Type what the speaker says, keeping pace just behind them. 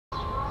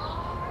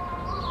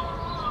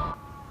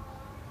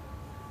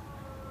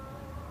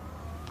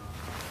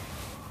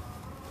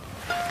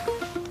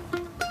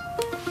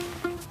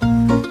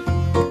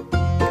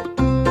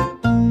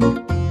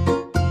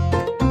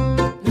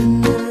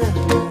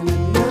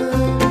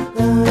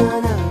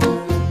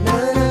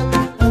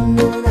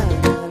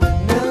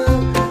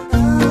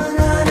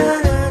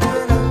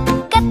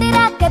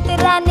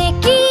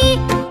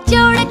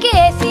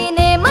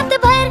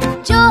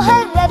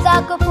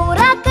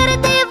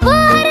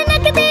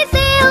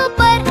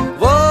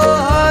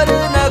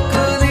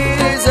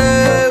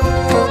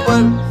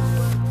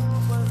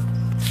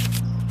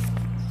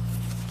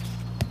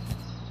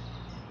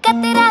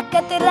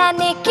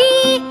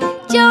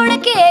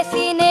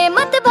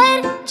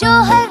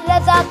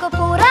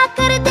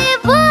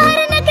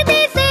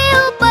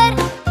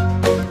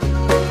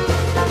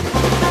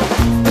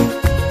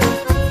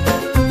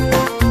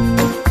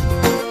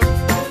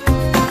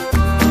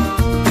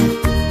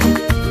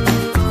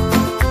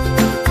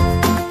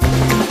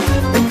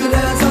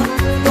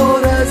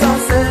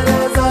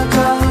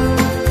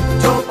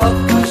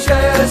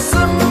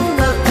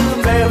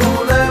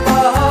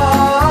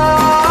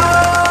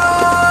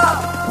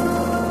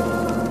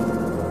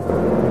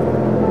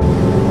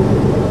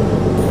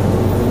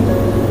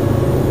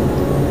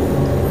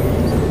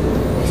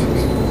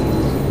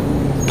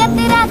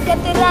कतरा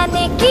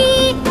कतराने की,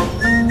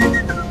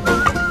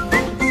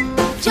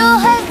 जो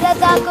हर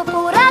रज़ा को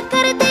पूरा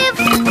कर दे।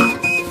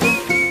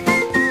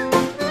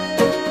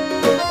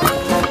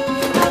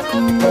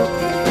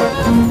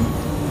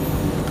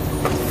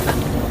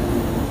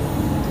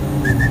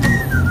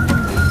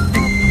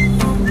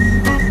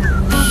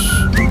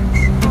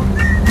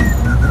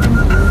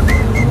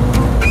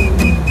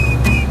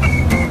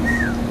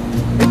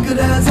 एक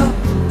रज़ा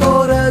तो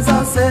रज़ा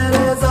से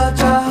रज़ा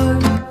चाहर,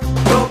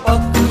 जो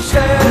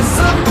बख्शे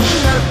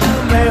सुन्नत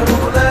में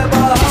हुले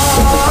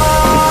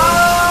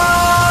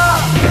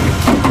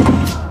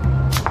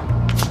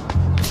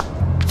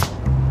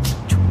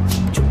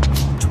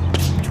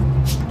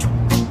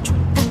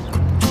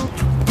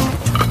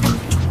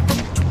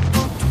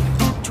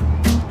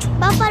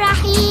पापा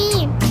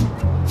रहीम,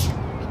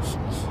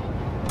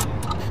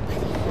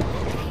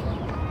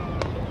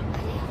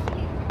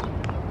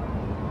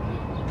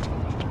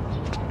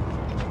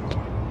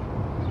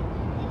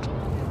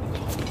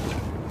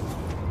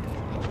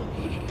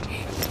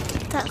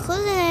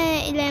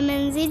 تأخذنا إلى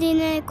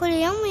منزلنا كل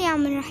يوم يا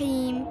عم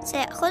رحيم.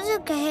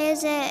 سأخذك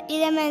هذا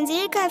إلى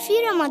منزلك في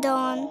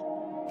رمضان.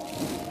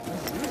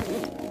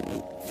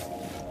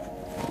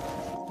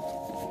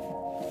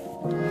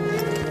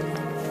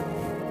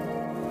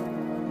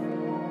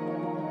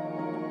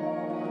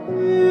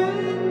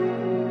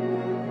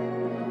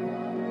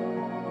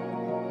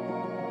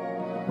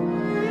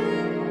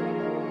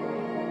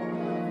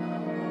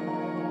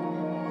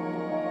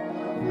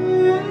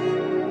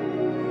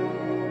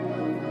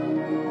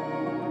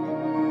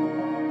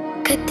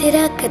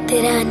 कतरा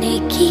कतराने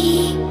की,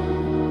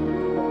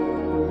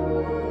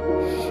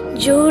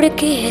 जोड़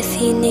के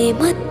ऐसी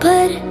नेमत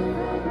पर,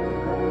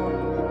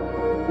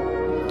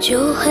 जो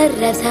हर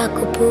रज़ा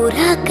को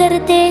पूरा कर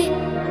दे,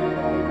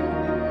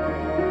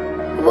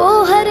 वो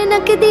हर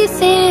नकदी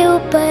से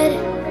ऊपर।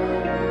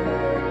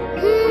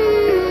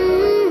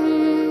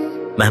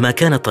 مهما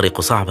كان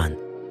الطريق صعبا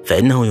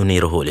فإنه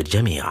ينيره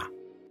للجميع.